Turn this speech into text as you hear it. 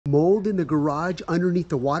Mold in the garage underneath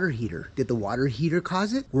the water heater. Did the water heater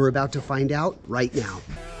cause it? We're about to find out right now.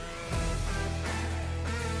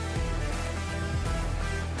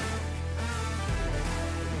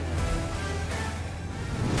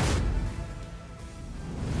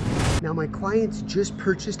 Now my clients just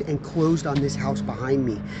purchased and closed on this house behind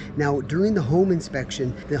me. Now during the home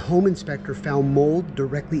inspection, the home inspector found mold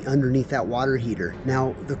directly underneath that water heater.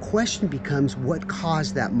 Now the question becomes, what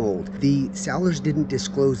caused that mold? The sellers didn't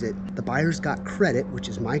disclose it. The buyers got credit, which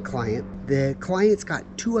is my client. The clients got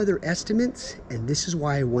 2 other estimates, and this is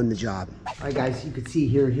why I won the job. All right guys, you can see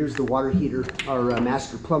here's the water heater. Our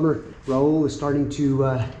master plumber, Raul, is starting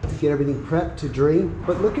to get everything prepped to drain.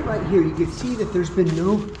 But look at right here, you can see that there's been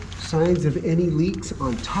no signs of any leaks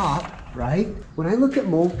on top, right? When I look at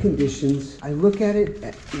mold conditions, I look at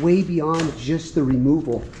it way beyond just the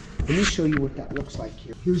removal. Let me show you what that looks like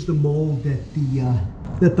here. Here's the mold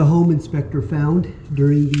that the home inspector found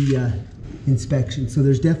during the inspection. So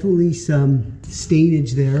there's definitely some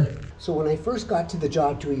stainage there. So when I first got to the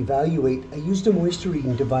job to evaluate, I used a moisture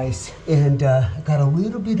reading device and I got a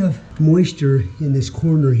little bit of moisture in this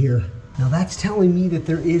corner here. Now that's telling me that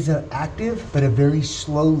there is an active but a very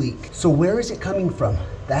slow leak. So where is it coming from?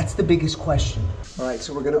 That's the biggest question. All right,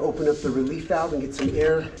 so we're gonna open up the relief valve and get some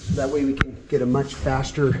air. That way we can get a much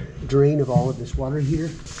faster drain of all of this water heater. You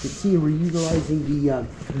can see we're utilizing the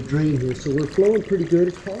drain here. So we're flowing pretty good.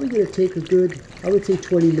 It's probably gonna take a good, I would say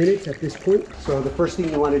 20 minutes at this point. So the first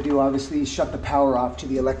thing you wanna do obviously is shut the power off to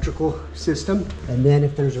the electrical system. And then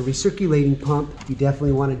if there's a recirculating pump, you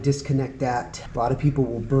definitely wanna disconnect that. A lot of people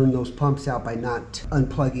will burn those pumps out by not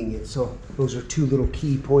unplugging it. So those are 2 little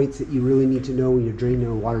key points that you really need to know when you're draining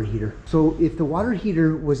a water heater. So if the water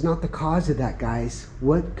heater was not the cause of that, guys,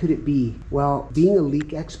 what could it be? Well, being a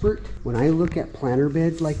leak expert, when I look at planter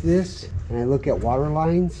beds like this, and I look at water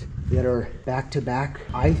lines that are back to back,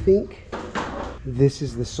 I think this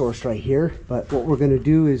is the source right here. But what we're gonna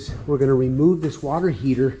do is we're gonna remove this water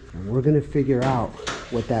heater and we're gonna figure out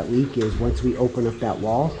what that leak is. Once we open up that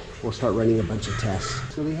wall, we'll start running a bunch of tests.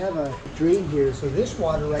 So they have a drain here. So this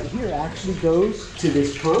water right here actually goes to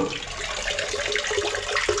this pump.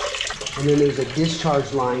 And then there's a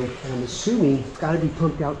discharge line, and I'm assuming it's got to be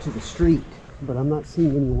pumped out to the street, but I'm not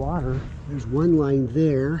seeing any water. There's one line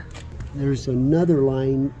there. There's another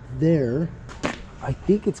line there. I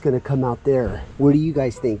think it's going to come out there. What do you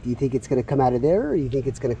guys think? Do you think it's going to come out of there, or do you think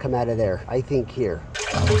it's going to come out of there? I think here.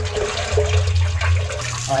 All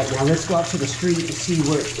right, now let's go out to the street and see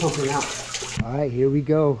where it's pumping out. All right, here we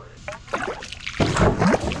go.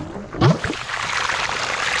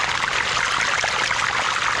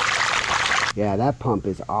 Yeah, that pump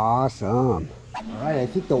is awesome. All right, I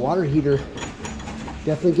think the water heater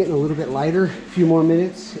definitely getting a little bit lighter. A few more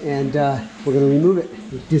minutes and we're gonna remove it.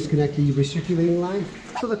 Disconnect the recirculating line.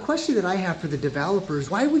 So the question that I have for the developers,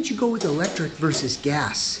 why would you go with electric versus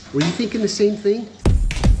gas? Were you thinking the same thing?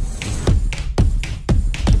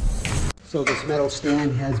 So this metal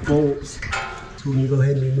stand has bolts. So we're gonna go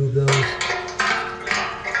ahead and remove those.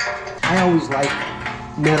 I always like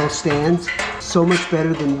metal stands. So much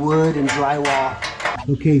better than wood and drywall.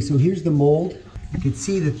 Okay, so here's the mold. You can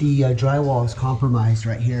see that the drywall is compromised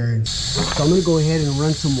right here. So I'm gonna go ahead and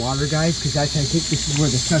run some water, guys, because I think this is where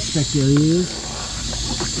the suspect area is.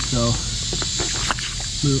 So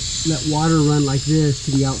I'm gonna let water run like this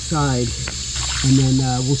to the outside, and then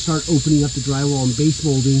we'll start opening up the drywall and base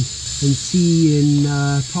molding and see in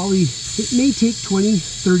probably, it may take 20,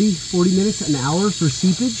 30, 40 minutes, an hour for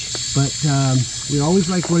seepage, but we always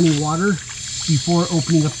like running water before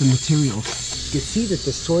opening up the materials. You can see that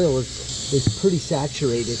the soil is pretty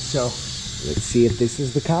saturated, so let's see if this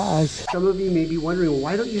is the cause. Some of you may be wondering, well,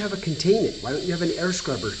 why don't you have a containment? Why don't you have an air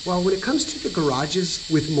scrubber? Well, when it comes to the garages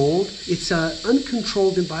with mold, it's an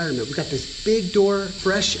uncontrolled environment. We've got this big door,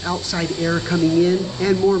 fresh outside air coming in,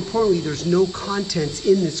 and more importantly, there's no contents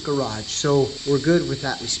in this garage, so we're good with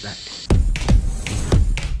that respect.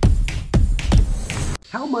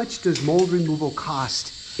 How much does mold removal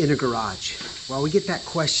cost in a garage? Well, we get that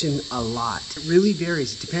question a lot. It really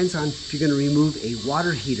varies. It depends on if you're going to remove a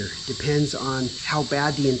water heater. It depends on how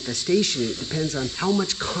bad the infestation is. It depends on how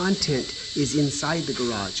much content is inside the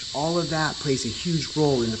garage. All of that plays a huge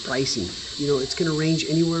role in the pricing. You know, it's going to range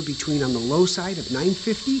anywhere between on the low side of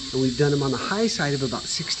 $950, and we've done them on the high side of about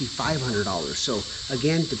 $6,500. So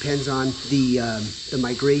again, depends on the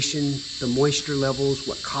migration, the moisture levels,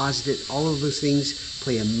 what caused it. All of those things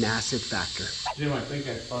play a massive factor. Jim, I think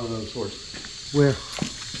I found another source. Where?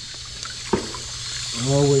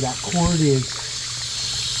 Oh, where that cord is.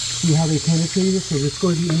 See how they penetrated it? So let's go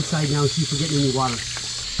to the inside now and see if we're getting any water.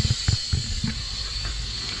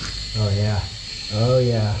 Oh yeah, Oh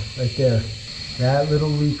yeah, right there. That little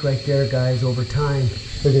leak right there, guys, over time.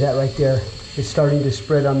 Look at that right there. It's starting to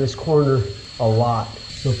spread on this corner a lot.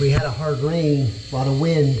 So if we had a hard rain, a lot of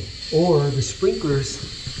wind, or the sprinklers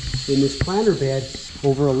in this planter bed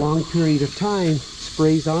over a long period of time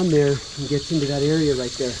sprays on there and gets into that area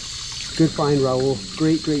right there. Good find, Raul.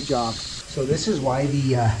 Great, great job. So this is why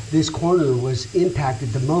this corner was impacted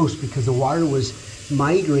the most, because the water was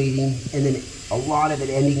migrating and then a lot of it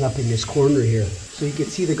ending up in this corner here. So you can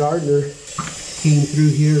see the gardener came through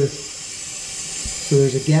here. So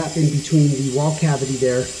there's a gap in between the wall cavity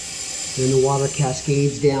there, and the water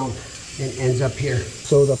cascades down and ends up here.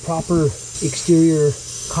 So the proper exterior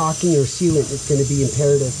caulking or sealant is going to be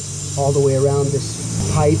imperative all the way around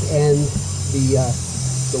this pipe and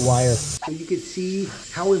the wire. So you can see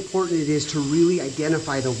how important it is to really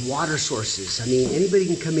identify the water sources. I mean, anybody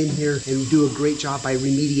can come in here and do a great job by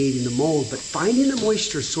remediating the mold, but finding the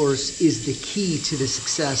moisture source is the key to the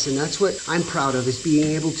success. And that's what I'm proud of, is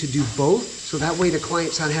being able to do both. So that way the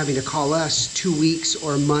client's not having to call us 2 weeks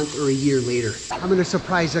or a month or a year later. I'm gonna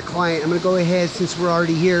surprise the client. I'm gonna go ahead, since we're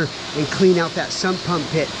already here, and clean out that sump pump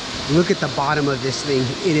pit. Look at the bottom of this thing.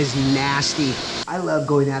 It is nasty. I love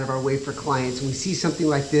going out of our way for clients. When we see something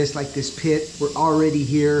like this pit, we're already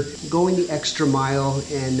here, going the extra mile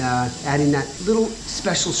and adding that little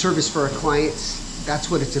special service for our clients.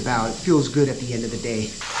 That's what it's about. It feels good at the end of the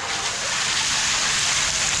day.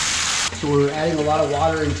 So we're adding a lot of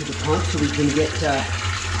water into the pump so we can get a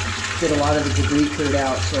lot of the debris cleared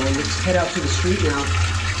out. So let's head out to the street now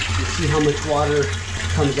and see how much water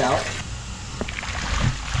comes out.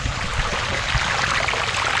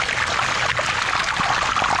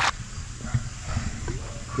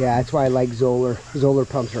 Yeah, that's why I like Zoller. Zoller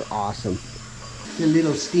pumps are awesome. They're a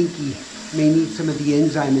little stinky. May need some of the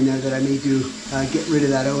enzyme in there that I may do get rid of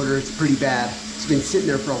that odor. It's pretty bad. It's been sitting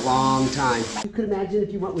there for a long time. You could imagine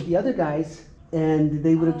if you went with the other guys and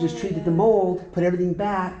they would have just treated the mold, put everything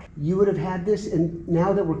back, you would have had this, and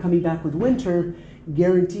now that we're coming back with winter,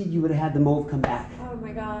 guaranteed you would have had the mold come back. Oh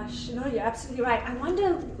my gosh, no, you're absolutely right. I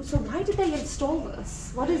wonder, so why did they install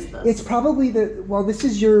this? What is this? It's probably this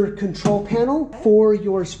is your control panel for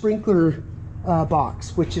your sprinkler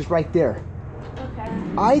box, which is right there. Okay.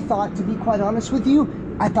 I thought, to be quite honest with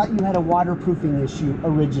you, I thought you had a waterproofing issue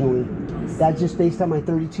originally. That's just based on my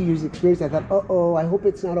 32 years experience. I thought, uh-oh, I hope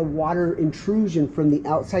it's not a water intrusion from the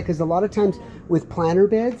outside, because a lot of times with planter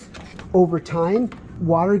beds, over time,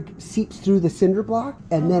 water seeps through the cinder block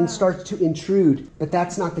and then starts to intrude. But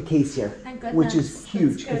that's not the case here, which is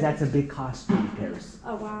huge, because that's a big cost for repairs.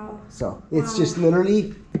 Oh, wow. So it's just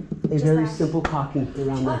literally a very simple caulking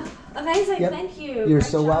around there. Amazing, thank you. You're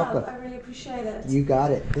so welcome. I really appreciate it. You got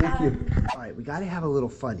it, thank you. All right, we gotta have a little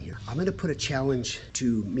fun here. I'm gonna put a challenge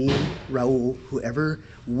to me and Raul. Whoever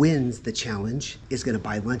wins the challenge is gonna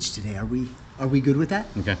buy lunch today. Are we good with that?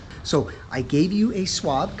 Okay. So I gave you a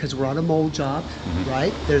swab because we're on a mold job,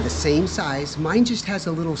 right? They're the same size. Mine just has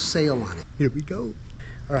a little sail on it. Here we go.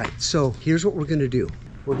 All right, so here's what we're gonna do.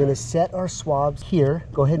 We're gonna set our swabs here.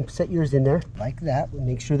 Go ahead and set yours in there like that. We'll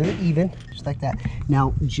make sure they're even, just like that.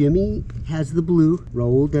 Now, Jimmy has the blue.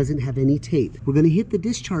 Raul doesn't have any tape. We're gonna hit the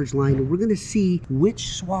discharge line and we're gonna see which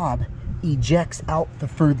swab ejects out the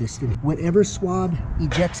furthest. And whatever swab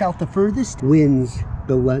ejects out the furthest wins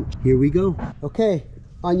the lunch. Here we go. Okay,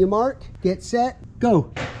 on your mark, get set,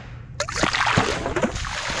 go.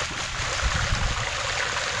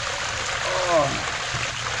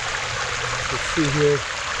 Let's see here.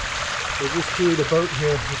 They just cleared a boat here.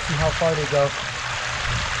 Let's see how far they go.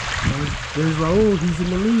 There's Raul. He's in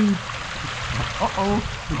the lead. Uh-oh.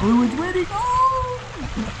 The blue is winning. Oh!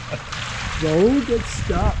 Raul gets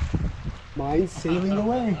stuck. Mine's sailing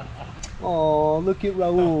away. Oh, look at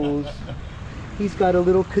Raul's. He's got a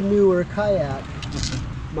little canoe or a kayak.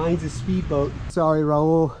 Mine's a speedboat. Sorry,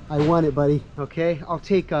 Raul. I won it, buddy. Okay, I'll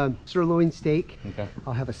take sirloin steak. Okay.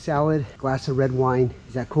 I'll have a salad, glass of red wine.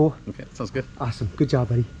 Is that cool? Okay, sounds good. Awesome. Good job,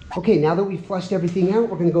 buddy. Okay, now that we've flushed everything out,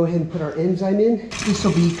 we're going to go ahead and put our enzyme in. This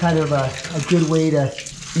will be kind of a good way to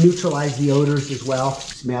neutralize the odors as well.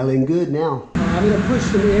 Smelling good now. I'm going to push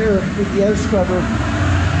some air with the air scrubber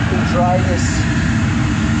and dry this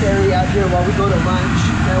area out here while we go to lunch.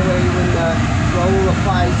 That way when Raul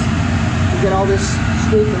applies, we get all this,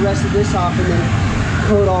 scrape the rest of this off and then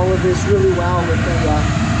coat all of this really well with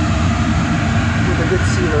a good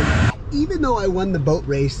sealer. Even though I won the boat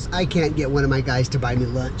race, I can't get one of my guys to buy me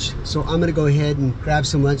lunch. So I'm gonna go ahead and grab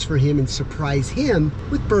some lunch for him and surprise him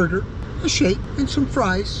with burger, a shake, and some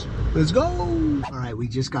fries. Let's go. All right, we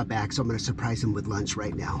just got back, so I'm gonna surprise him with lunch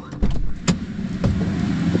right now.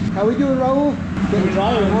 How we doing, Raul? Getting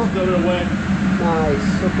dry, huh? Still wet.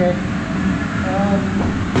 Nice, okay.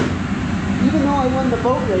 Even though I won the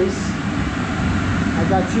boat race, I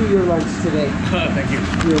got you your lunch today. Thank you.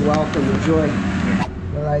 You're welcome. Enjoy.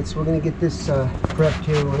 All right, so we're gonna get this prepped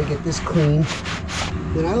here. We're gonna get this clean.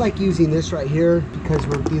 And I like using this right here because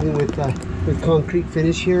we're dealing with concrete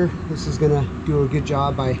finish here. This is gonna do a good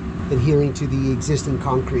job by adhering to the existing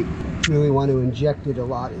concrete. Really want to inject it a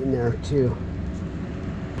lot in there too.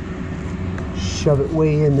 Shove it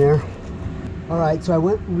way in there. All right, so I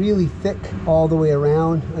went really thick all the way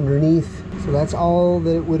around underneath. So that's all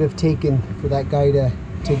that it would have taken for that guy to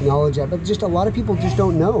acknowledge that. But just a lot of people just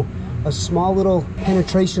don't know. A small little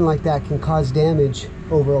penetration like that can cause damage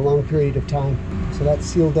over a long period of time. So that's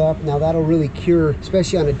sealed up. Now that'll really cure,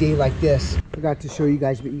 especially on a day like this. Forgot to show you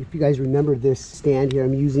guys, but if you guys remember this stand here,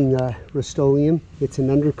 I'm using Rust-Oleum. It's an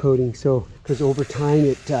undercoating, so because over time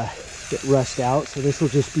it rusts out. So this will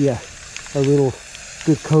just be a little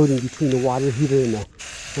good coating between the water heater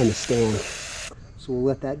and the stand. So we'll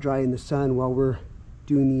let that dry in the sun while we're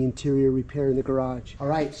doing the interior repair in the garage. All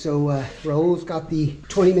right, so Raul's got the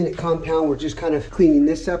 20-minute compound. We're just kind of cleaning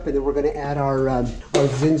this up, and then we're going to add our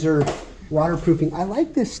Zinsser waterproofing. I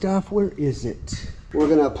like this stuff. Where is it? We're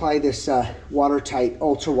going to apply this watertight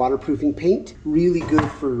ultra waterproofing paint. Really good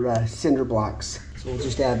for cinder blocks. So we'll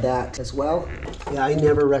just add that as well. Yeah, I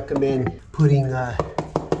never recommend putting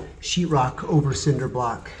sheetrock over cinder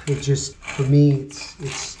block. It just, for me, it's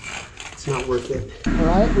not worth it. All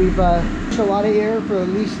right, we've pushed a lot of air for at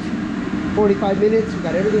least 45 minutes. We've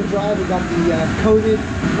got everything dry. We've got the coated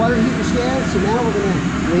water heater stand. So now we're gonna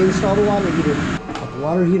reinstall the water heater. Got the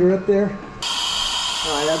water heater up there.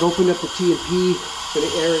 All right, I've opened up the T&P. Gonna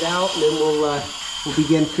air it out, and then we'll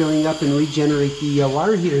begin filling up and regenerate the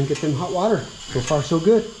water heater and get them hot water. So far, so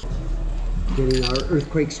good. Getting our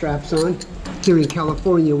earthquake straps on. Here in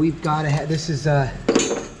California, we've got to have, this is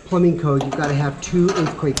plumbing code, you've got to have 2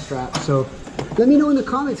 earthquake straps. So let me know in the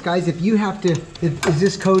comments, guys, if you have to, is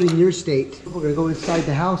this code in your state? We're gonna go inside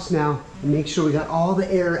the house now and make sure we got all the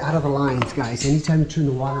air out of the lines, guys. Anytime you turn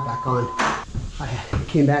the water back on. I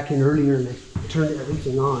came back in earlier and I turned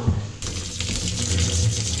everything on.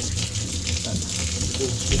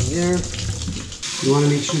 That's in there. You wanna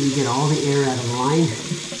make sure you get all the air out of the line.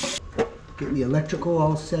 Getting the electrical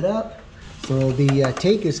all set up. So the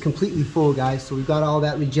tank is completely full, guys. So we've got all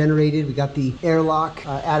that regenerated. We got the airlock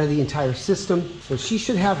out of the entire system. So she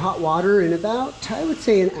should have hot water in about, I would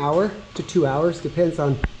say, an hour to 2 hours. Depends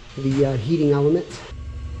on the heating element.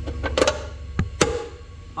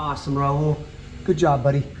 Awesome, Raul. Good job,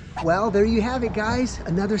 buddy. Well, there you have it, guys.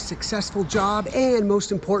 Another successful job, and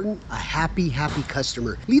most important, a happy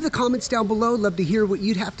customer. Leave the comments down below. Love to hear what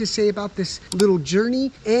you'd have to say about this little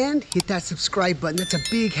journey, and hit that subscribe button. That's a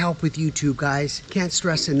big help with YouTube, guys. Can't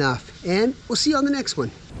stress enough. And we'll see you on the next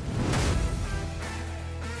one.